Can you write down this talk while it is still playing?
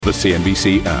The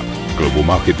CNBC app. Global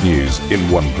market news in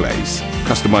one place.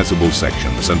 Customizable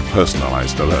sections and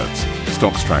personalized alerts.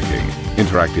 Stocks tracking,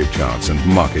 interactive charts and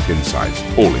market insights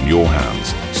all in your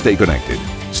hands. Stay connected.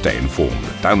 Stay informed.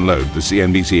 Download the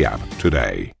CNBC app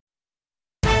today.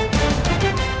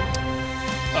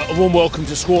 A warm welcome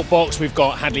to Squawk Box. We've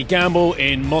got Hadley Gamble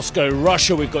in Moscow,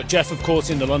 Russia. We've got Jeff, of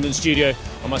course, in the London studio.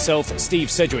 And myself,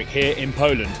 Steve Sedgwick, here in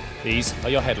Poland. These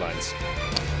are your headlines.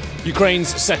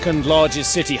 Ukraine's second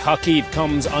largest city, Kharkiv,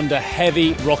 comes under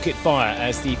heavy rocket fire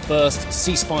as the first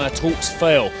ceasefire talks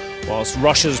fail, whilst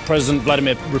Russia's President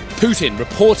Vladimir Putin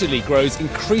reportedly grows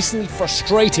increasingly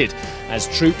frustrated as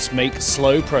troops make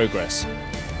slow progress.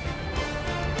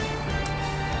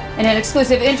 In an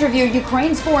exclusive interview,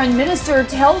 Ukraine's foreign minister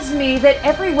tells me that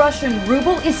every Russian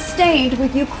ruble is stained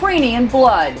with Ukrainian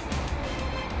blood.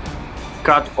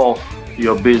 Cut off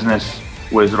your business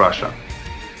with Russia.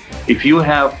 If you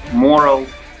have moral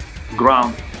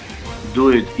ground, do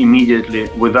it immediately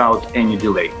without any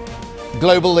delay.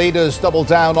 Global leaders double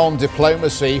down on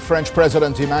diplomacy. French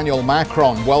President Emmanuel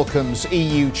Macron welcomes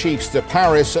EU chiefs to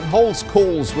Paris and holds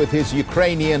calls with his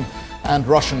Ukrainian and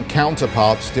Russian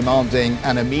counterparts demanding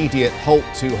an immediate halt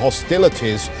to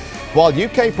hostilities, while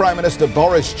UK Prime Minister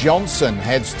Boris Johnson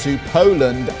heads to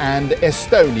Poland and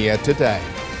Estonia today.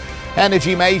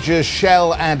 Energy majors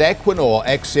Shell and Equinor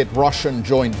exit Russian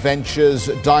joint ventures,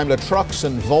 Daimler Trucks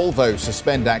and Volvo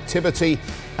suspend activity,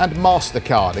 and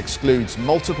MasterCard excludes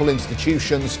multiple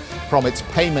institutions from its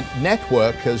payment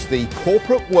network as the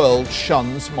corporate world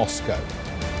shuns Moscow.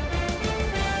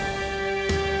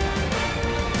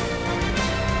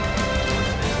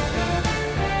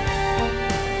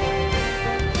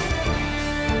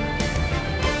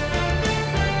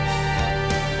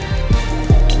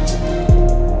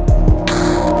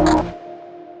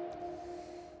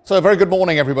 So a very good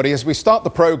morning, everybody. As we start the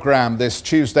programme this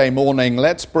Tuesday morning,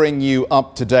 let's bring you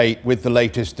up to date with the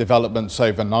latest developments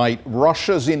overnight.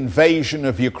 Russia's invasion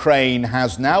of Ukraine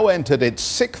has now entered its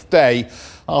sixth day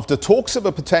after talks of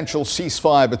a potential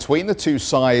ceasefire between the two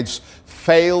sides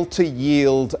failed to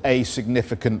yield a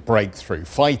significant breakthrough.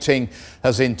 Fighting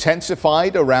has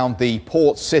intensified around the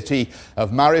port city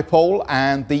of Mariupol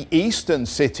and the eastern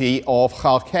city of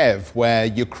Kharkiv, where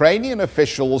Ukrainian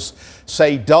officials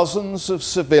say dozens of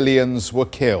civilians were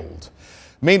killed.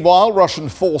 Meanwhile, Russian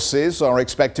forces are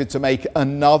expected to make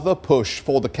another push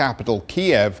for the capital,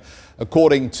 Kiev.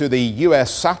 According to the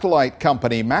US satellite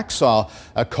company Maxar,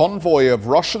 a convoy of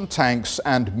Russian tanks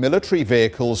and military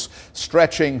vehicles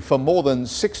stretching for more than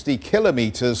 60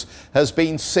 kilometers has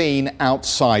been seen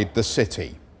outside the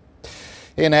city.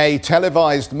 In a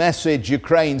televised message,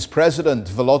 Ukraine's President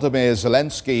Volodymyr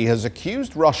Zelensky has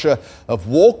accused Russia of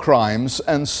war crimes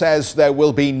and says there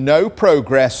will be no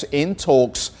progress in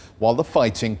talks while the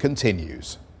fighting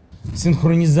continues.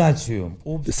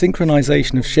 The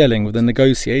synchronization of shelling with the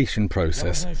negotiation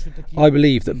process. I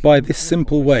believe that by this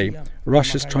simple way,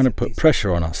 Russia's trying to put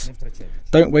pressure on us.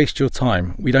 Don't waste your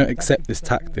time. We don't accept this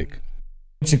tactic.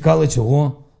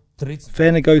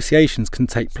 Fair negotiations can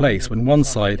take place when one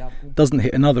side doesn't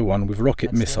hit another one with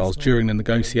rocket missiles during the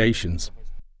negotiations.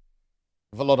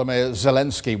 Volodymyr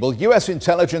Zelensky. Well, US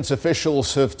intelligence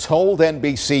officials have told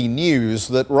NBC News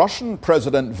that Russian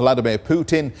President Vladimir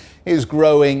Putin is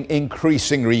growing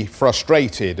increasingly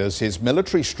frustrated as his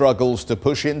military struggles to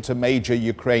push into major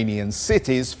Ukrainian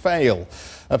cities fail.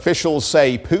 Officials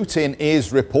say Putin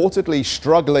is reportedly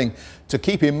struggling to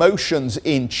keep emotions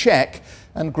in check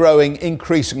and growing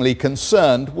increasingly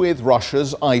concerned with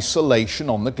Russia's isolation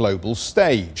on the global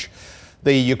stage.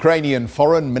 The Ukrainian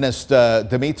Foreign Minister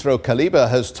Dmytro Kuleba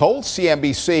has told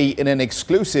CNBC in an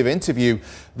exclusive interview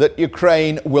that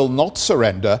Ukraine will not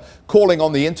surrender, calling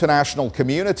on the international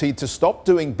community to stop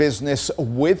doing business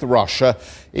with Russia,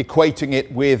 equating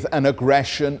it with an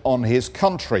aggression on his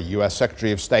country. US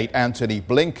Secretary of State Antony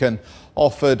Blinken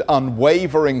offered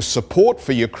unwavering support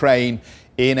for Ukraine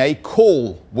in a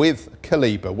call with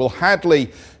Kuleba. Well,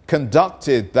 Hadley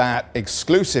conducted that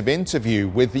exclusive interview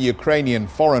with the Ukrainian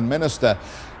foreign minister.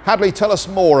 Hadley, tell us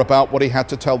more about what he had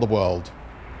to tell the world.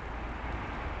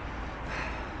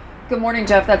 Good morning,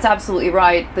 Jeff. That's absolutely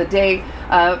right. The day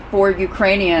for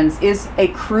Ukrainians is a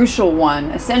crucial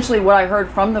one. Essentially, what I heard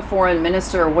from the foreign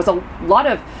minister was a lot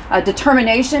of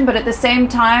determination, but at the same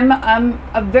time,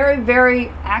 a very, very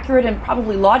accurate and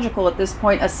probably logical at this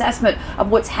point assessment of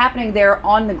what's happening there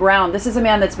on the ground. This is a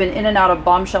man that's been in and out of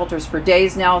bomb shelters for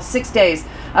days now, 6 days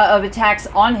of attacks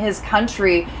on his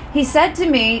country. He said to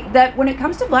me that when it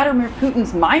comes to Vladimir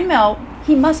Putin's mind melt,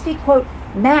 he must be, quote,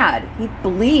 mad. He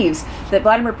believes that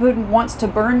Vladimir Putin wants to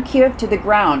burn Kiev to the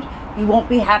ground. he won't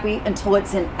be happy until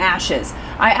it's in ashes.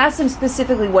 I asked him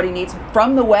specifically what he needs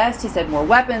from the West. He said more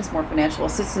weapons, more financial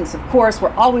assistance, of course.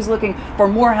 We're always looking for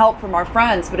more help from our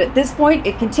friends. But at this point,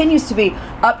 it continues to be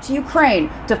up to Ukraine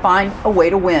to find a way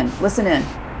to win. Listen in.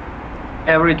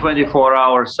 Every 24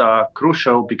 hours are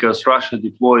crucial because Russia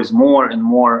deploys more and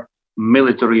more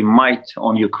military might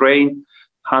on Ukraine.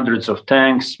 Hundreds of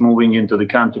tanks moving into the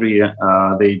country.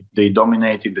 They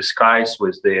dominated the skies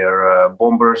with their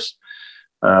bombers.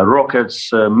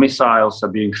 Rockets, missiles are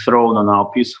being thrown on our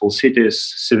peaceful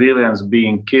cities, civilians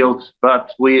being killed.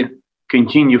 But we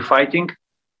continue fighting.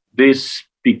 This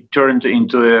turned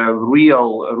into a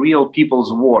real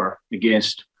people's war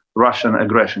against Russian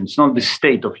aggression. It's not the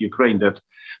state of Ukraine that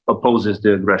opposes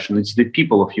the aggression. It's the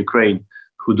people of Ukraine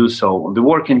who do so. The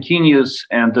war continues,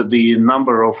 and the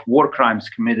number of war crimes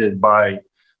committed by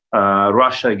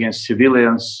Russia against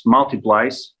civilians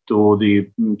multiplies to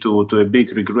a big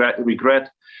regret.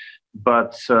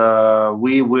 But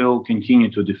we will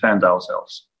continue to defend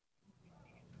ourselves.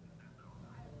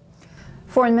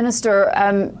 Foreign Minister,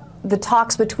 the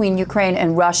talks between Ukraine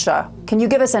and Russia, can you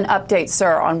give us an update,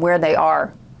 sir, on where they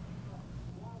are?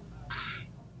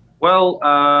 Well,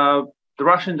 the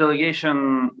Russian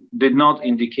delegation did not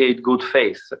indicate good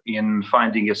faith in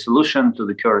finding a solution to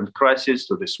the current crisis,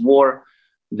 to this war.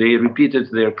 They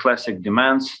repeated their classic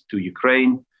demands to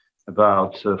Ukraine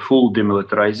about full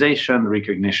demilitarization,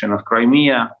 recognition of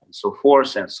Crimea, and so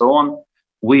forth and so on.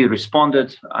 We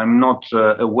responded. I'm not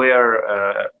aware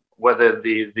whether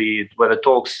whether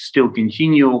talks still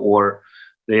continue or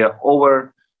they are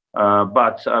over.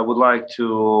 But I would like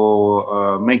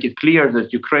to make it clear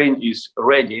that Ukraine is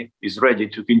ready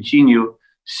to continue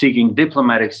seeking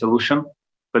diplomatic solution,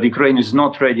 but Ukraine is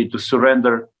not ready to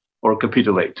surrender or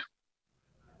capitulate.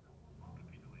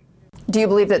 Do you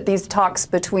believe that these talks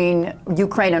between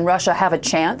Ukraine and Russia have a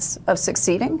chance of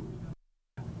succeeding?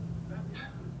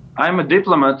 I'm a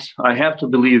diplomat. I have to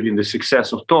believe in the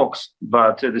success of talks,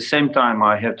 but at the same time,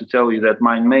 I have to tell you that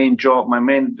my main job, my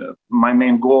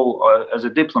main goal as a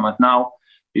diplomat now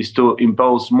is to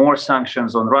impose more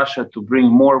sanctions on Russia, to bring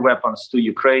more weapons to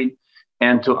Ukraine,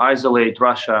 and to isolate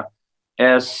Russia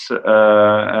as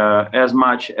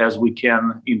much as we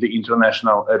can in the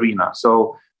international arena.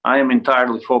 So I am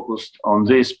entirely focused on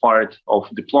this part of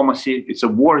diplomacy. It's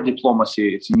a war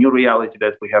diplomacy. It's a new reality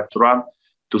that we have to run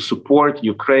to support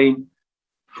Ukraine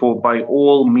by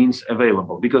all means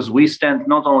available, because we stand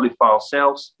not only for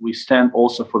ourselves, we stand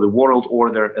also for the world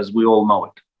order as we all know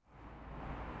it.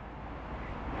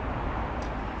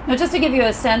 Now, just to give you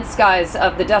a sense, guys,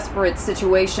 of the desperate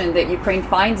situation that Ukraine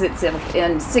finds itself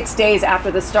in 6 days after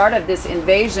the start of this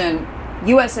invasion,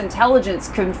 U.S. intelligence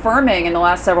confirming in the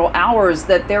last several hours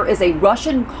that there is a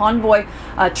Russian convoy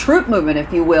troop movement,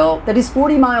 if you will, that is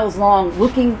 40 miles long,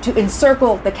 looking to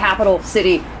encircle the capital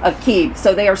city of Kyiv.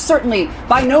 So they are certainly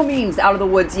by no means out of the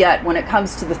woods yet when it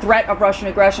comes to the threat of Russian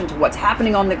aggression, to what's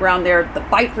happening on the ground there, the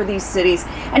fight for these cities.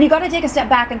 And you got to take a step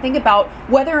back and think about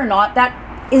whether or not that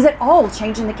is at all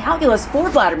changing the calculus for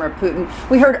Vladimir Putin.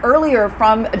 We heard earlier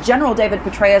from General David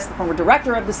Petraeus, the former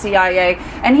director of the CIA,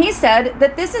 and he said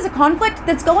that this is a conflict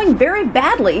that's going very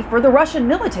badly for the Russian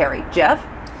military. Jeff?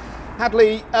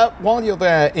 Hadley, while you're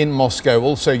there in Moscow,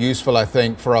 also useful, I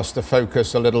think, for us to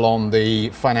focus a little on the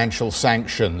financial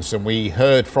sanctions. And we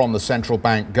heard from the central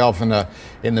bank governor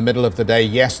in the middle of the day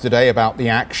yesterday about the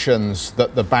actions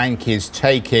that the bank is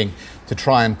taking to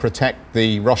try and protect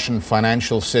the Russian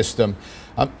financial system.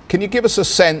 Can you give us a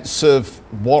sense of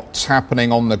what's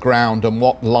happening on the ground and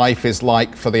what life is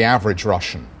like for the average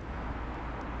Russian?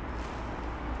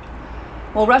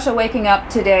 Well, Russia waking up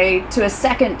today to a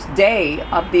second day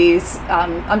of these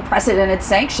unprecedented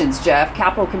sanctions, Jeff.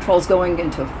 Capital controls going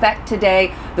into effect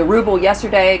today. The ruble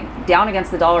yesterday down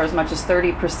against the dollar as much as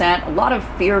 30%. A lot of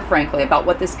fear, frankly, about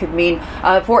what this could mean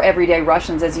for everyday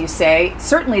Russians, as you say.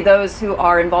 Certainly those who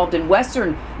are involved in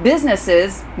Western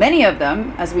businesses, many of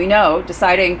them, as we know,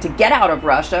 deciding to get out of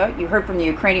Russia. You heard from the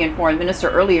Ukrainian foreign minister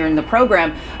earlier in the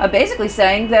program, basically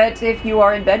saying that if you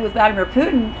are in bed with Vladimir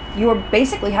Putin, you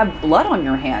basically have blood on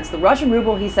your hands. The Russian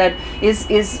ruble, he said,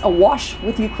 is awash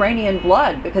with Ukrainian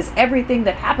blood, because everything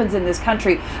that happens in this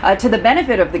country to the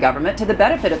benefit of the government, to the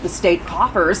benefit of the state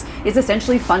coffers, is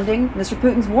essentially funding Mr.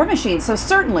 Putin's war machine. So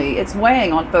certainly it's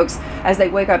weighing on folks as they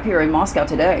wake up here in Moscow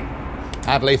today.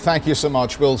 Hadley, thank you so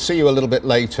much. We'll see you a little bit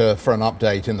later for an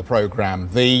update in the program.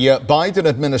 The Biden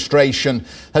administration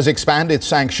has expanded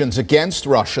sanctions against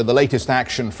Russia. The latest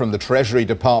action from the Treasury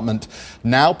Department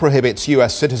now prohibits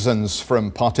U.S. citizens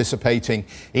from participating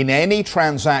in any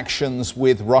transactions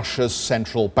with Russia's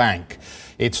central bank.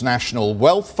 its National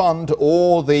Wealth Fund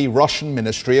or the Russian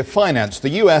Ministry of Finance.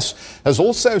 The US has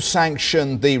also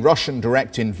sanctioned the Russian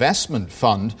Direct Investment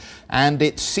Fund and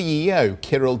its CEO,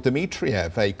 Kirill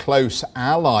Dmitriev, a close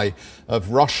ally of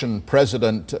Russian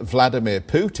President Vladimir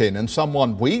Putin and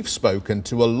someone we've spoken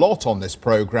to a lot on this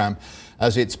program,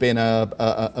 as it's been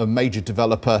a major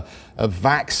developer of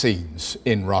vaccines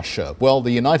in Russia. Well,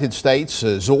 the United States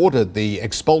has ordered the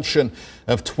expulsion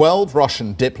of 12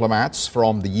 Russian diplomats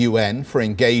from the UN for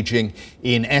engaging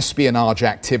in espionage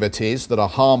activities that are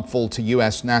harmful to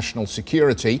US national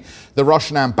security. The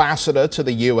Russian ambassador to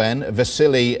the UN,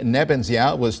 Vasily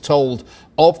Nebenzia, was told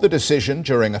of the decision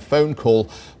during a phone call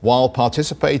while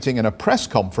participating in a press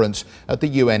conference at the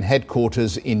UN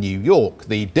headquarters in New York.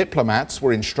 The diplomats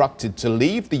were instructed to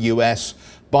leave the US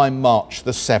by March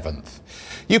the 7th.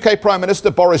 UK Prime Minister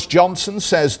Boris Johnson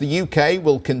says the UK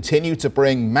will continue to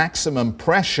bring maximum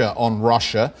pressure on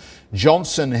Russia.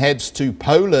 Johnson heads to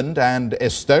Poland and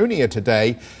Estonia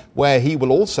today, where he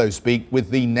will also speak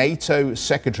with the NATO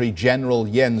Secretary General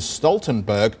Jens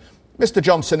Stoltenberg. Mr.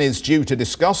 Johnson is due to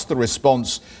discuss the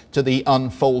response to the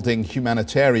unfolding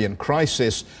humanitarian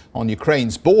crisis on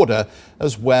Ukraine's border,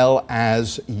 as well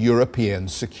as European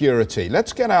security.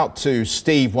 Let's get out to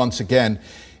Steve once again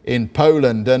in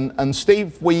Poland. And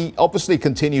Steve, we obviously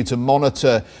continue to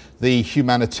monitor the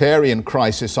humanitarian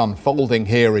crisis unfolding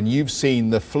here, and you've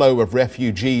seen the flow of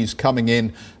refugees coming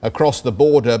in across the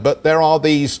border, but there are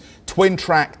these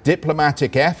twin-track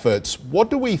diplomatic efforts. What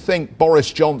do we think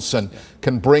Boris Johnson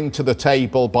can bring to the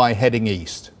table by heading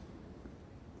east?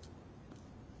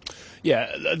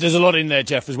 Yeah, there's a lot in there,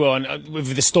 Jeff, as well. And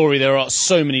with the story, there are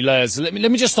so many layers. Let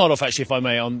me just start off, actually, if I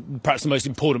may, on perhaps the most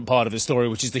important part of the story,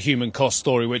 which is the human cost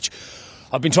story, which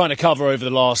I've been trying to cover over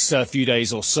the last few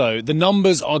days or so. The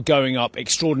numbers are going up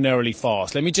extraordinarily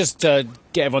fast. Let me just get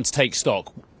everyone to take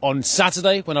stock. On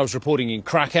Saturday, when I was reporting in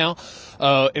Krakow,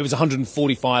 it was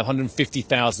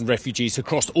 150,000 refugees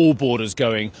across all borders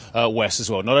going west as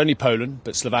well. Not only Poland,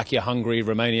 but Slovakia, Hungary,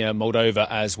 Romania, Moldova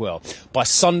as well. By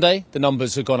Sunday, the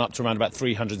numbers have gone up to around about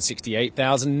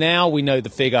 368,000. Now we know the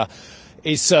figure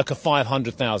is circa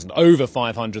 500,000, over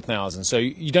 500,000. So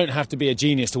you don't have to be a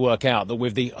genius to work out that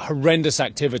with the horrendous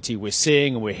activity we're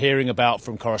seeing and we're hearing about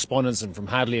from correspondents and from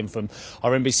Hadley and from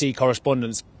our NBC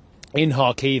correspondents in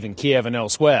Kharkiv and Kiev and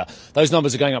elsewhere, those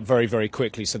numbers are going up very, very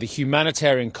quickly. So the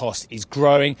humanitarian cost is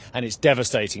growing and it's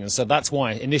devastating. And so that's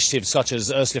why initiatives such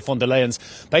as Ursula von der Leyen's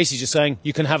basically just saying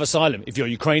you can have asylum. If you're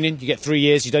Ukrainian, you get 3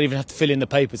 years. You don't even have to fill in the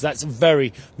papers. That's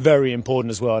very, very important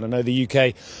as well. And I know the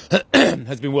UK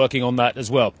has been working on that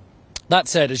as well. That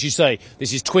said, as you say,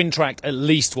 this is twin-tracked at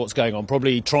least what's going on,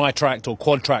 probably tri-tracked or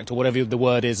quad-tracked or whatever the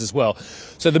word is as well.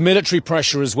 So the military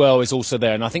pressure as well is also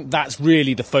there. And I think that's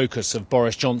really the focus of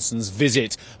Boris Johnson's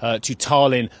visit to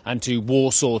Tallinn and to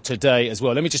Warsaw today as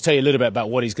well. Let me just tell you a little bit about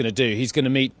what he's going to do. He's going to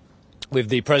meet with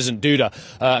the President Duda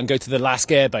and go to the Lask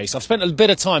Air Base. I've spent a bit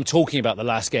of time talking about the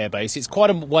Lask Air Base. It's quite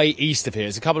a way east of here.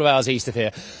 It's a couple of hours east of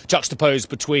here, juxtaposed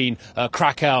between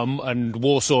Krakow and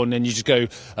Warsaw, and then you just go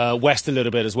west a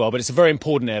little bit as well. But it's a very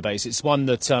important air base. It's one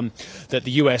that that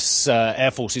the US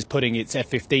Air Force is putting its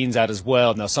F-15s at as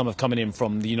well. Now, some have come in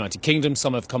from the United Kingdom,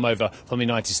 some have come over from the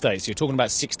United States. You're talking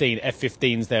about 16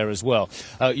 F-15s there as well.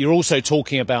 You're also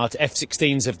talking about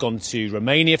F-16s have gone to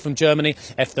Romania from Germany,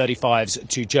 F-35s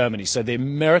to Germany. So the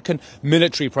American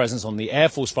military presence on the Air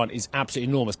Force front is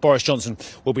absolutely enormous. Boris Johnson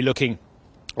will be looking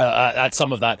at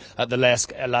some of that at the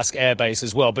Lask Air Base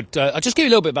as well. But I'll just give you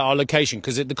a little bit about our location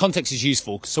because the context is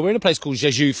useful. So we're in a place called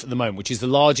Rzeszów at the moment, which is the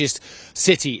largest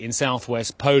city in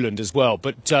southwest Poland as well.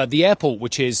 But the airport,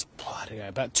 which is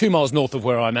about 2 miles north of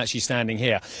where I'm actually standing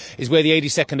here, is where the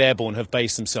 82nd Airborne have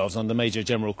based themselves under Major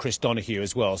General Chris Donahue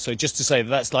as well. So just to say that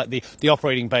that's like the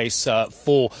operating base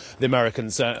for the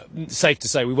Americans. Safe to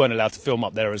say we weren't allowed to film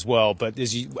up there as well, but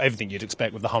there's everything you'd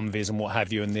expect with the Humvees and what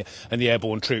have you and the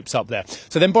airborne troops up there.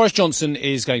 So then Boris Johnson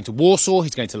is going to Warsaw,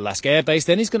 he's going to the Lask Air Base,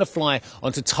 then he's going to fly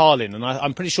onto Tallinn, and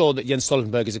I'm pretty sure that Jens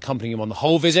Stoltenberg is accompanying him on the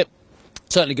whole visit.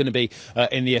 Certainly going to be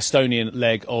in the Estonian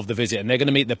leg of the visit. And they're going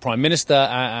to meet the Prime Minister,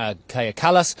 Kaja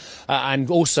Kallas,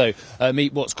 and also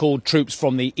meet what's called troops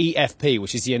from the EFP,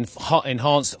 which is the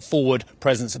Enhanced Forward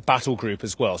Presence Battle Group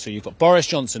as well. So you've got Boris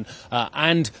Johnson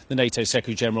and the NATO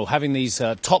Secretary-General having these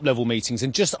top-level meetings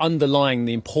and just underlying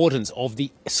the importance of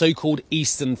the so-called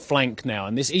Eastern Flank now.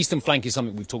 And this Eastern Flank is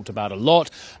something we've talked about a lot,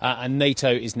 and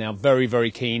NATO is now very, very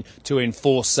keen to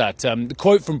enforce that. The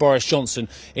quote from Boris Johnson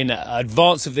in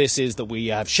advance of this is that we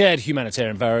have shared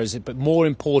humanitarian barriers, but more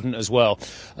important as well,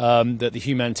 that the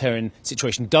humanitarian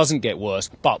situation doesn't get worse,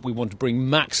 but we want to bring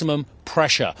maximum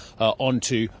pressure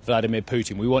onto Vladimir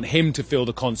Putin. We want him to feel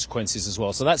the consequences as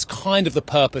well. So that's kind of the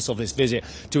purpose of this visit,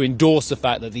 to endorse the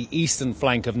fact that the eastern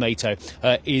flank of NATO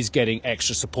is getting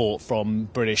extra support from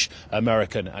British,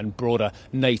 American and broader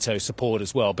NATO support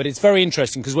as well. But it's very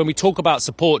interesting because when we talk about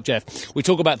support, Jeff, we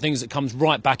talk about things that comes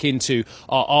right back into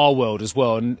our world as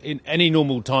well. And in any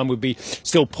normal time we'd be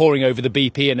still poring over the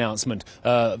BP announcement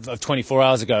of 24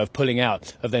 hours ago of pulling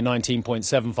out of their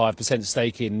 19.75%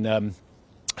 stake in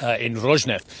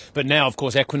Rosneft. But now, of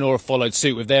course, Equinor have followed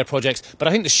suit with their projects. But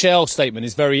I think the Shell statement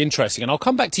is very interesting. And I'll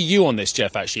come back to you on this,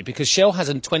 Jeff, actually, because Shell has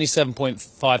a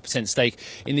 27.5% stake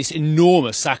in this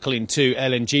enormous Sakhalin 2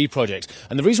 LNG project.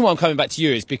 And the reason why I'm coming back to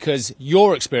you is because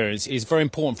your experience is very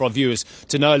important for our viewers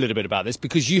to know a little bit about this,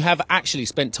 because you have actually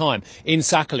spent time in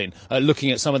Sakhalin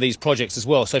looking at some of these projects as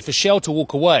well. So for Shell to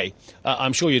walk away,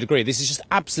 I'm sure you'd agree, this is just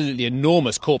absolutely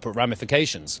enormous corporate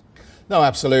ramifications. No,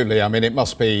 absolutely. I mean, it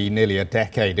must be nearly a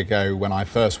decade ago when I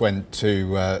first went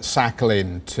to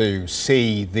Sakhalin to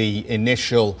see the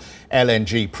initial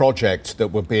LNG projects that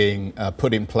were being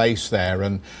put in place there,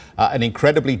 and an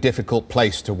incredibly difficult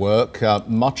place to work.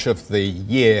 Much of the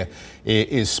year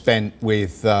is spent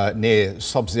with near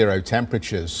sub-zero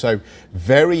temperatures, so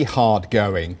very hard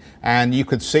going. And you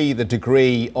could see the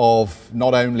degree of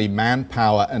not only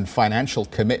manpower and financial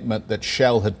commitment that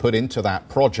Shell had put into that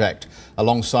project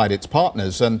alongside its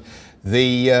partners. And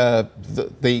the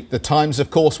times, of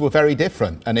course, were very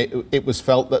different, and it was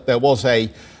felt that there was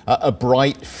a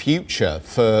bright future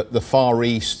for the Far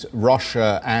East,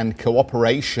 Russia, and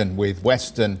cooperation with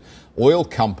Western oil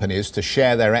companies to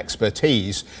share their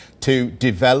expertise to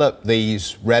develop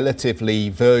these relatively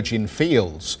virgin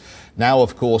fields. Now,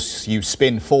 of course, you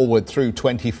spin forward through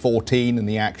 2014 and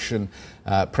the action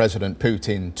President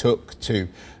Putin took to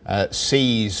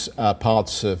seize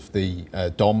parts of the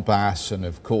Donbass and,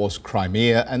 of course,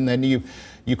 Crimea. And then you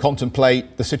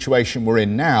contemplate the situation we're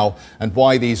in now and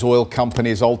why these oil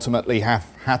companies ultimately have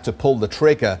had to pull the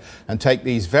trigger and take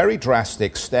these very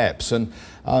drastic steps. And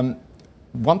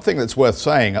one thing that's worth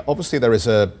saying, obviously there is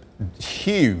a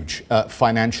huge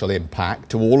financial impact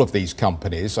to all of these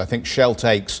companies. I think Shell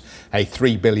takes a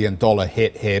 $3 billion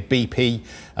hit here. BP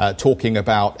talking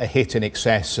about a hit in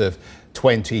excess of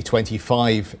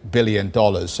 $25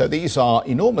 billion. So these are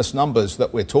enormous numbers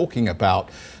that we're talking about.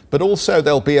 But also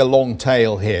there'll be a long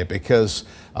tail here because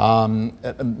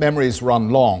memories run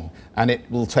long, and it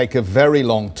will take a very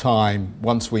long time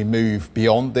once we move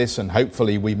beyond this, and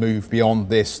hopefully we move beyond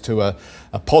this to a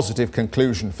positive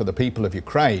conclusion for the people of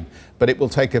Ukraine. But it will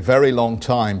take a very long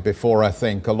time before I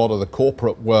think a lot of the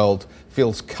corporate world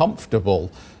feels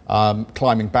comfortable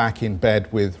climbing back in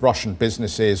bed with Russian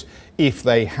businesses if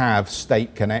they have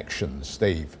state connections,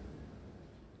 Steve.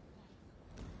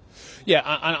 Yeah,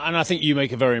 and I think you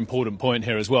make a very important point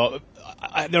here as well.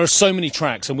 There are so many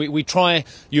tracks, and we try,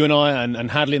 you and I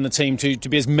and Hadley and the team, to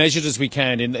be as measured as we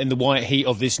can in the white heat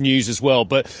of this news as well.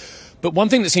 But one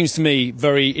thing that seems to me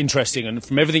very interesting, and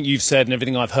from everything you've said and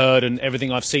everything I've heard and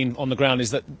everything I've seen on the ground,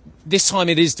 is that this time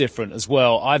it is different as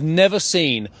well. I've never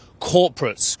seen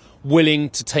corporates willing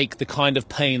to take the kind of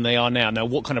pain they are now. Now,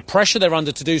 what kind of pressure they're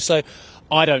under to do so,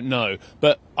 I don't know,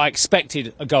 but I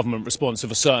expected a government response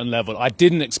of a certain level. I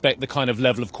didn't expect the kind of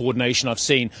level of coordination I've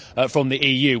seen from the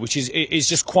EU, which is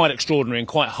just quite extraordinary and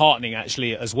quite heartening,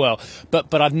 actually, as well.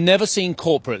 But I've never seen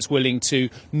corporates willing to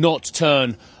not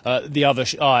turn the other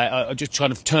eye, just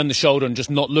kind of turn the shoulder and just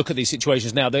not look at these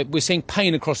situations now. We're seeing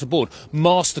pain across the board.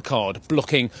 MasterCard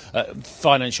blocking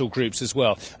financial groups as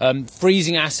well.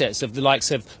 Freezing assets of the likes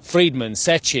of Friedman,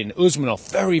 Sechin, Usmanov,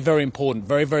 very, very important,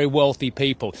 very, very wealthy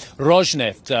people.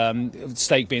 Rosneft,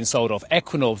 stake being sold off,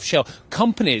 Equinor, Shell.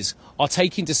 Companies are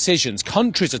taking decisions,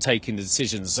 countries are taking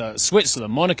decisions,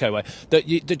 Switzerland, Monaco, that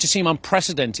just seem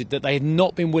unprecedented, that they had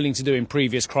not been willing to do in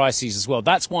previous crises as well.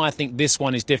 That's why I think this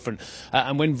one is different.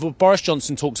 And when Boris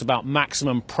Johnson talks about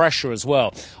maximum pressure as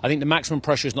well, I think the maximum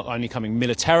pressure is not only coming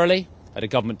militarily, at a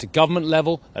government-to-government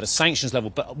level, at a sanctions level.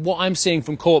 But what I'm seeing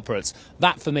from corporates,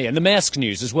 that for me, and the Maersk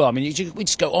news as well, I mean, we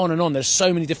just go on and on. There's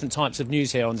so many different types of news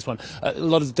here on this one. A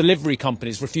lot of delivery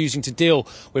companies refusing to deal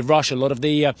with Russia. A lot of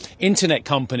the internet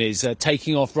companies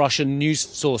taking off Russian news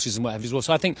sources and what have you as well.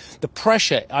 So I think the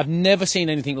pressure, I've never seen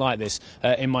anything like this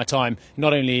in my time,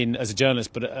 not only as a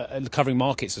journalist, but covering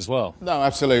markets as well. No,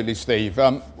 absolutely, Steve.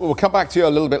 We'll come back to you a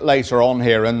little bit later on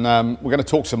here, and we're going to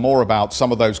talk some more about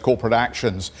some of those corporate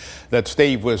actions that that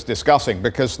Steve was discussing,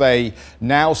 because they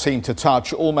now seem to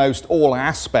touch almost all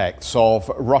aspects of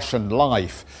Russian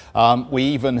life. We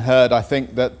even heard, I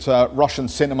think, that Russian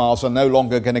cinemas are no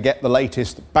longer going to get the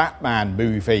latest Batman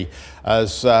movie,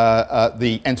 as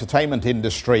the entertainment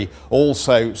industry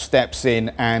also steps in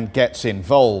and gets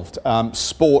involved.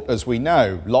 Sport, as we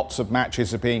know, lots of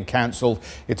matches are being cancelled.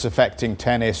 It's affecting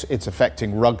tennis, it's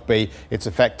affecting rugby, it's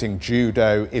affecting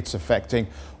judo, it's affecting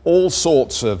all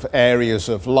sorts of areas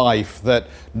of life that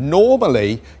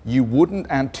normally you wouldn't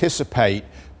anticipate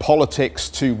politics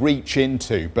to reach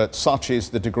into, but such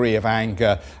is the degree of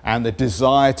anger and the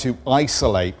desire to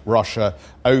isolate Russia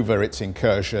over its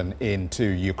incursion into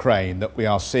Ukraine that we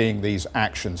are seeing these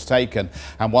actions taken.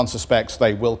 And one suspects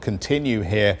they will continue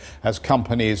here as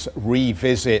companies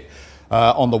revisit,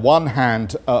 on the one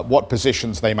hand, what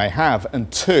positions they may have,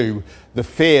 and two, the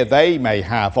fear they may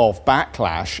have of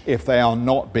backlash if they are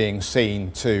not being seen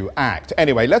to act.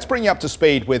 Anyway, let's bring you up to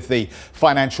speed with the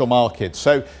financial markets.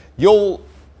 So you'll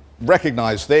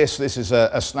recognize this. This is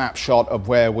a snapshot of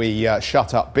where we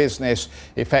shut up business.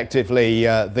 Effectively,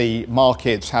 the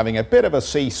markets having a bit of a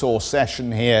seesaw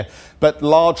session here, but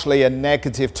largely a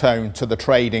negative tone to the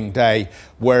trading day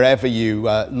wherever you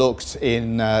looked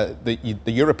in the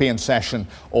European session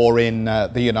or in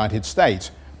the United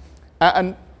States.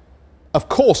 And of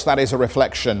course, that is a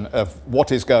reflection of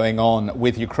what is going on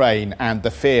with Ukraine and the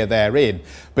fear therein.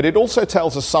 But it also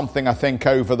tells us something, I think,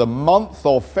 over the month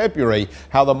of February,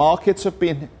 how the markets have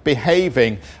been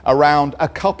behaving around a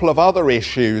couple of other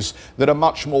issues that are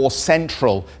much more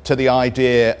central to the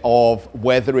idea of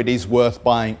whether it is worth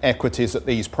buying equities at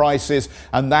these prices.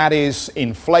 And that is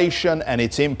inflation and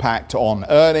its impact on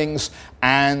earnings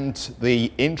and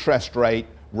the interest rate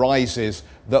rises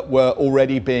that were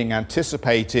already being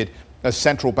anticipated as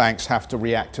central banks have to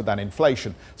react to that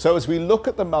inflation. So as we look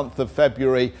at the month of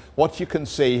February, what you can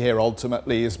see here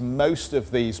ultimately is most of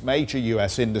these major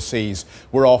US indices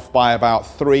were off by about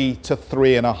 3 to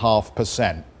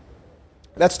 3.5%.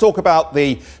 Let's talk about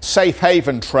the safe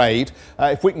haven trade.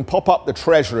 If we can pop up the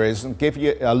treasuries and give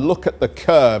you a look at the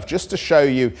curve, just to show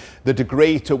you the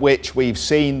degree to which we've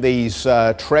seen these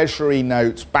treasury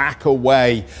notes back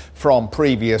away from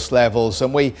previous levels.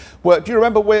 And do you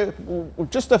remember,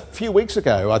 just a few weeks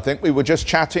ago, I think we were just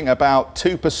chatting about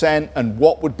 2% and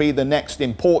what would be the next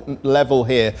important level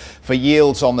here for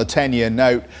yields on the 10-year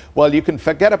note. Well, you can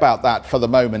forget about that for the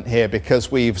moment here,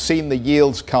 because we've seen the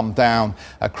yields come down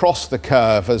across the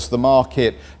curve as the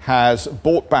market has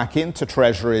bought back into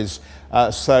treasuries.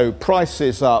 So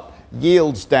prices up,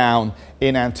 yields down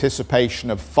in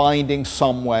anticipation of finding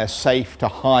somewhere safe to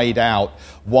hide out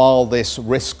while this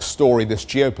risk story, this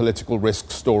geopolitical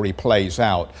risk story plays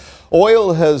out.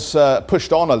 Oil has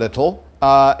pushed on a little.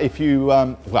 I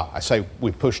say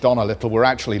we pushed on a little, we're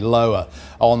actually lower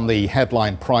on the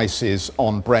headline prices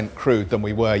on Brent crude than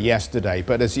we were yesterday.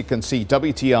 But as you can see,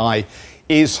 WTI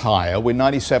is higher. We're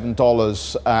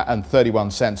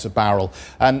 $97.31 a barrel.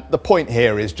 And the point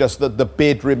here is just that the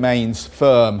bid remains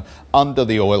firm under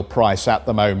the oil price at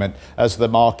the moment, as the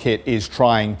market is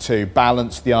trying to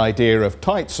balance the idea of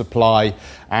tight supply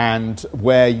and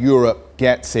where Europe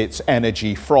gets its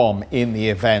energy from in the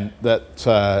event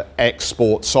that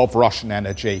exports of Russian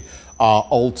energy are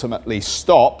ultimately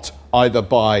stopped either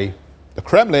by the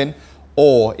Kremlin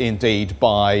or indeed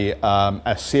by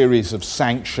a series of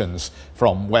sanctions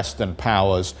from Western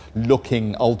powers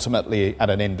looking ultimately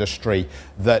at an industry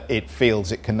that it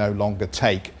feels it can no longer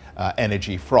take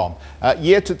energy from.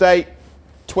 Year to date,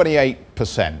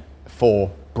 28%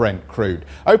 for Brent crude.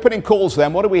 Opening calls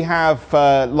then, what do we have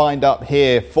lined up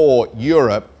here for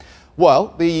Europe?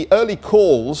 Well, the early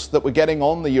calls that we're getting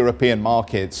on the European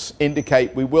markets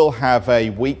indicate we will have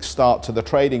a weak start to the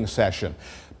trading session.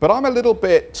 But I'm a little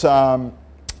bit, not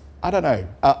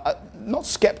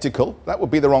skeptical, that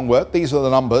would be the wrong word. These are the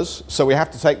numbers, so we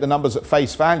have to take the numbers at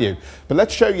face value. But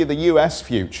let's show you the US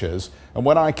futures. And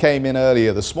when I came in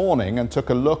earlier this morning and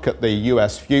took a look at the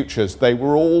US futures, they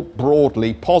were all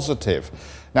broadly positive.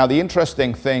 Now, the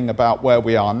interesting thing about where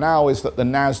we are now is that the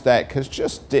Nasdaq has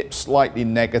just dipped slightly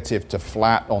negative to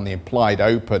flat on the implied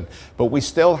open, but we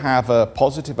still have a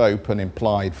positive open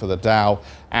implied for the Dow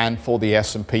and for the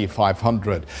S&P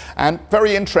 500. And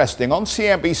very interesting, on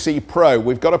CNBC Pro,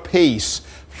 we've got a piece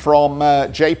from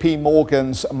JP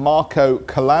Morgan's Marko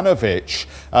Kolanovic.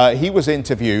 He was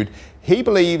interviewed. He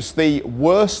believes the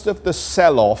worst of the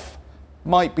sell-off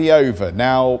might be over.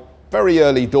 Now, very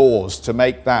early doors to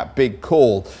make that big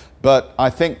call, but I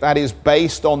think that is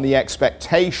based on the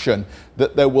expectation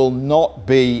that there will not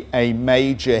be a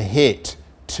major hit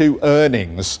to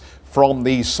earnings from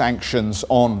these sanctions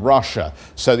on Russia.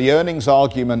 So the earnings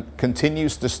argument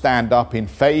continues to stand up in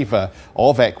favor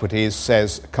of equities,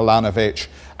 says Kalanovich,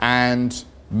 and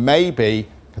maybe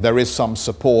there is some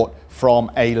support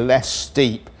from a less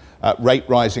steep rate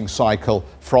rising cycle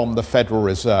from the Federal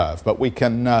Reserve. But we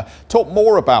can talk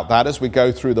more about that as we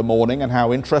go through the morning and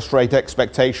how interest rate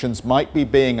expectations might be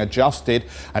being adjusted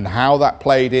and how that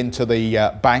played into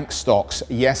the bank stocks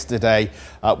yesterday.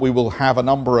 We will have a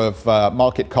number of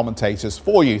market commentators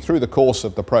for you through the course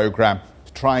of the program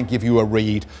to try and give you a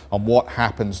read on what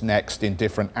happens next in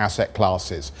different asset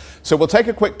classes. So we'll take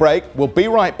a quick break. We'll be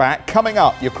right back. Coming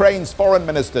up, Ukraine's foreign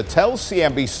minister tells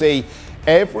CNBC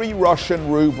every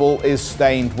Russian ruble is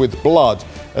stained with blood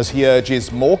as he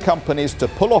urges more companies to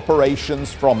pull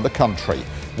operations from the country.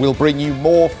 We'll bring you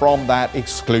more from that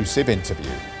exclusive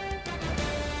interview.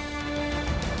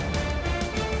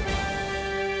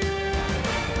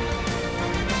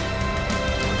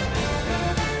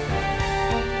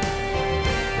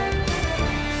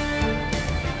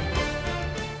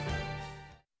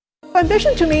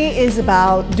 Ambition to me is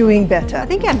about doing better. I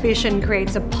think ambition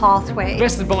creates a pathway. The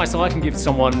best advice I can give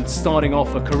someone starting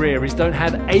off a career is don't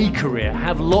have a career,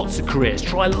 have lots of careers,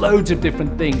 try loads of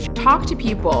different things. Talk to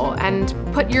people and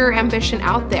put your ambition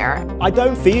out there. I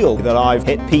don't feel that I've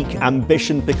hit peak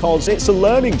ambition because it's a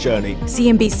learning journey.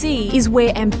 CNBC is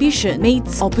where ambition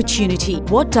meets opportunity.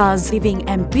 What does living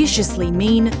ambitiously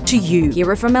mean to you?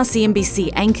 Hear it from our CNBC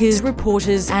anchors,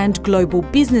 reporters and global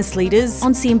business leaders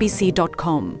on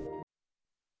CNBC.com.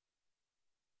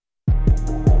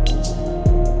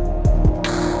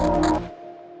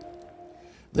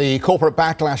 The corporate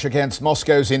backlash against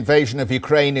Moscow's invasion of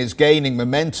Ukraine is gaining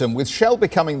momentum, with Shell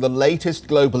becoming the latest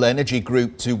global energy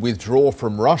group to withdraw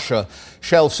from Russia.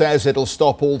 Shell says it'll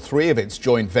stop all three of its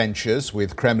joint ventures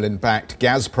with Kremlin-backed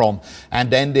Gazprom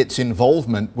and end its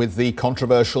involvement with the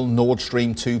controversial Nord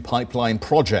Stream 2 pipeline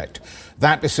project.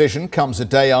 That decision comes a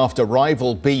day after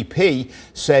rival BP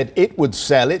said it would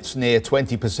sell its near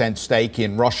 20% stake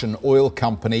in Russian oil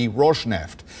company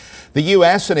Rosneft. The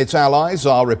US and its allies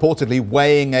are reportedly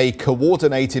weighing a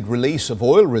coordinated release of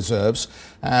oil reserves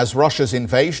as Russia's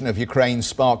invasion of Ukraine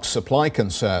sparks supply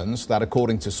concerns that,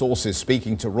 according to sources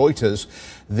speaking to Reuters,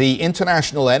 the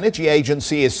International Energy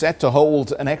Agency is set to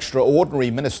hold an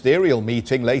extraordinary ministerial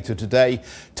meeting later today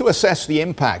to assess the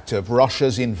impact of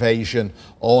Russia's invasion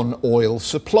on oil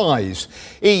supplies.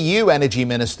 EU energy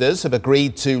ministers have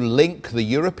agreed to link the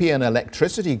European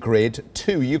electricity grid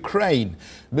to Ukraine,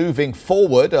 moving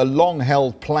forward a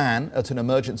long-held plan at an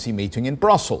emergency meeting in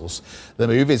Brussels. The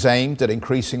move is aimed at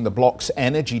increasing the bloc's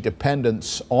energy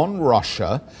dependence on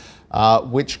Russia,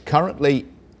 which currently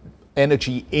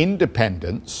energy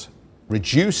independence,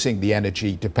 reducing the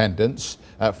energy dependence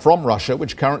from Russia,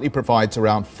 which currently provides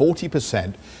around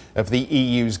 40% of the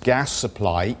EU's gas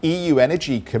supply. EU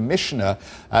Energy Commissioner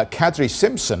Kadri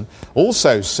Simpson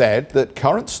also said that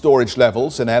current storage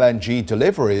levels and LNG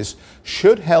deliveries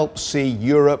should help see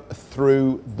Europe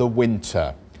through the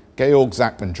winter. Georg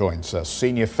Zachman joins us,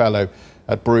 Senior Fellow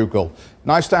at Bruegel.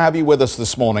 Nice to have you with us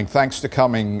this morning. Thanks for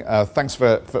coming. Thanks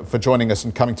for joining us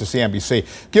and coming to CNBC.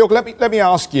 Georg, let me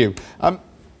ask you,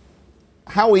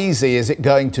 how easy is it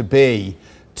going to be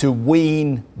to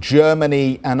wean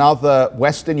Germany and other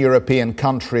Western European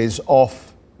countries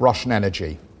off Russian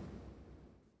energy?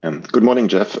 Good morning,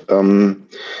 Jeff.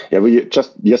 We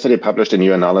just yesterday published a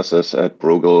new analysis at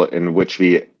Bruegel in which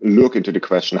we look into the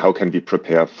question, how can we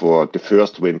prepare for the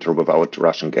first winter without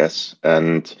Russian gas?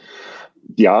 And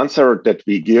the answer that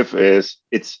we give is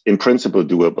it's in principle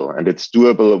doable, and it's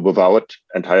doable without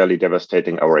entirely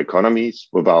devastating our economies,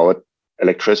 without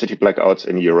electricity blackouts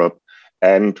in Europe,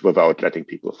 and without letting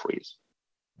people freeze.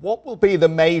 What will be the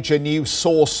major new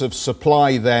source of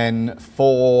supply then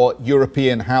for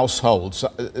European households?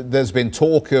 There's been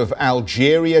talk of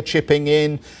Algeria chipping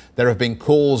in. There have been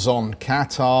calls on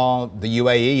Qatar, the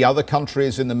UAE, other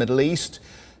countries in the Middle East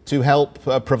to help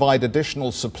provide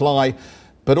additional supply.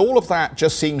 But all of that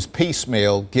just seems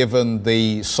piecemeal given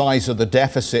the size of the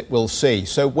deficit we'll see.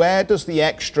 So where does the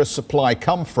extra supply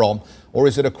come from, or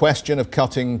is it a question of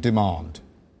cutting demand?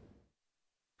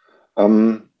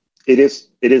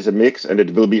 It is a mix, and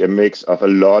it will be a mix of a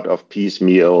lot of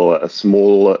piecemeal,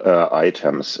 small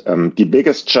items. The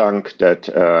biggest chunk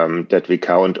that we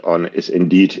count on is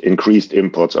indeed increased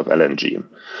imports of LNG.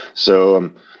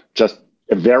 So just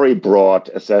a very broad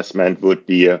assessment would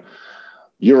be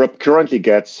Europe currently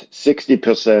gets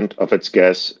 60% of its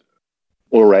gas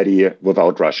already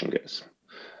without Russian gas.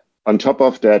 On top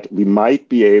of that, we might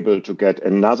be able to get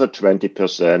another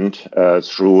 20%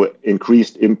 through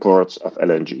increased imports of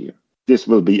LNG. This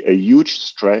will be a huge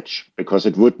stretch because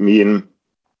it would mean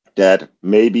that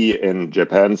maybe in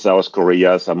Japan, South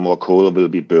Korea, some more coal will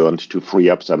be burned to free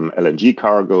up some LNG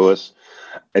cargoes.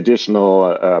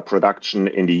 Additional production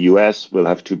in the US will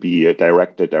have to be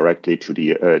directed directly to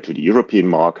the European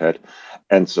market,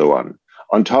 and so on.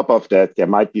 On top of that, there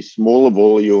might be smaller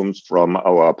volumes from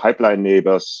our pipeline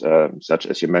neighbors, such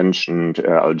as you mentioned,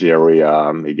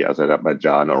 Algeria, maybe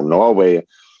Azerbaijan or Norway.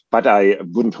 But I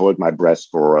wouldn't hold my breath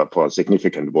for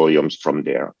significant volumes from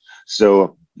there.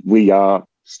 So we are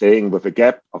staying with a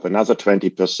gap of another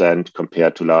 20%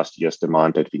 compared to last year's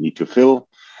demand that we need to fill.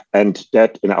 And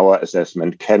that, in our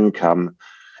assessment, can come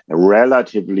a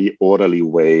relatively orderly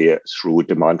way through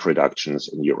demand reductions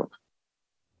in Europe.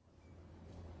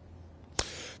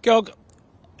 Georg,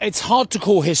 it's hard to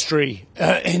call history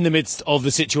in the midst of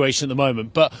the situation at the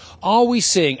moment, but are we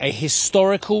seeing a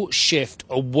historical shift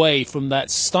away from that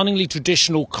stunningly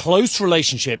traditional close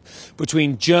relationship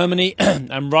between Germany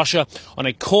and Russia on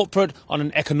a corporate, on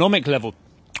an economic level?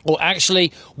 Or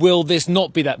actually, will this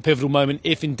not be that pivotal moment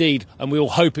if indeed, and we all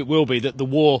hope it will be, that the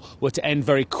war were to end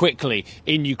very quickly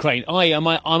in Ukraine? I'm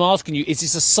asking you, is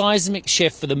this a seismic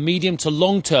shift for the medium to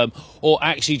long term, or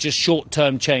actually just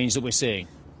short-term change that we're seeing?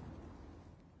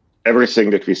 Everything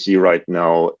that we see right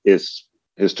now is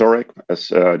historic, as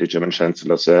the German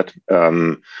Chancellor said.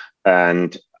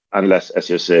 And unless,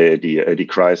 as you say, the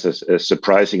crisis is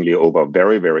surprisingly over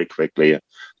very, very quickly,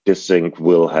 this thing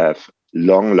will have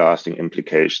long-lasting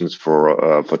implications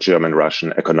for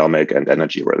German-Russian economic and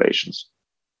energy relations.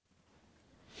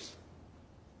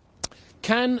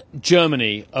 Can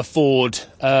Germany afford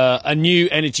a new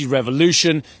energy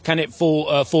revolution? Can it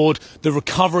afford the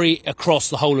recovery across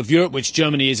the whole of Europe, which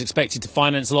Germany is expected to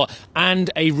finance a lot, and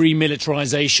a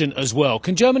remilitarization as well?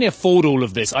 Can Germany afford all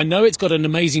of this? I know it's got an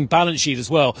amazing balance sheet as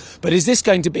well, but is this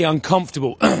going to be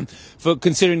uncomfortable for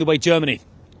considering the way Germany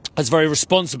has very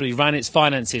responsibly ran its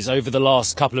finances over the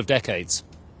last couple of decades?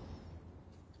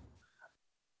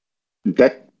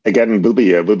 That, again, will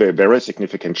be a very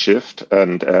significant shift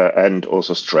and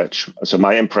also stretch. So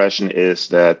my impression is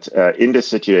that in this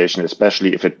situation,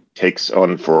 especially if it takes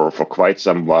on for quite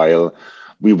some while,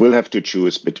 we will have to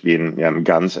choose between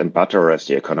guns and butter, as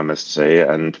the economists say,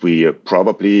 and we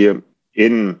probably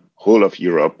in whole of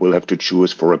Europe will have to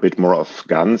choose for a bit more of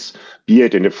guns, be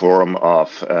it in the form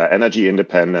of energy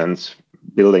independence,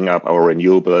 building up our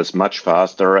renewables much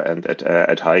faster and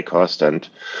at high cost, and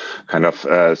kind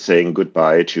of saying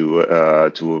goodbye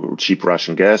to cheap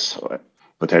Russian gas,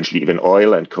 potentially even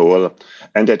oil and coal,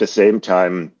 and at the same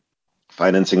time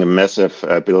financing a massive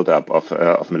buildup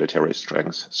of military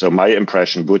strength. So my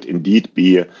impression would indeed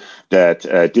be that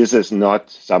this is not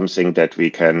something that we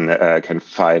can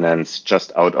finance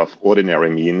just out of ordinary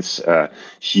means.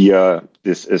 Here,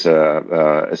 this is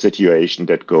a situation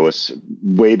that goes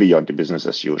way beyond the business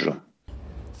as usual.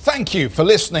 Thank you for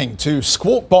listening to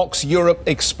Squawk Box Europe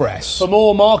Express. For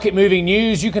more market-moving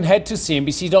news, you can head to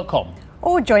cnbc.com.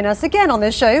 Or join us again on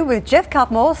the show with Jeff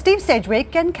Cutmore, Steve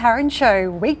Sedgwick and Karen Cho,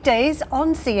 weekdays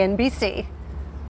on CNBC.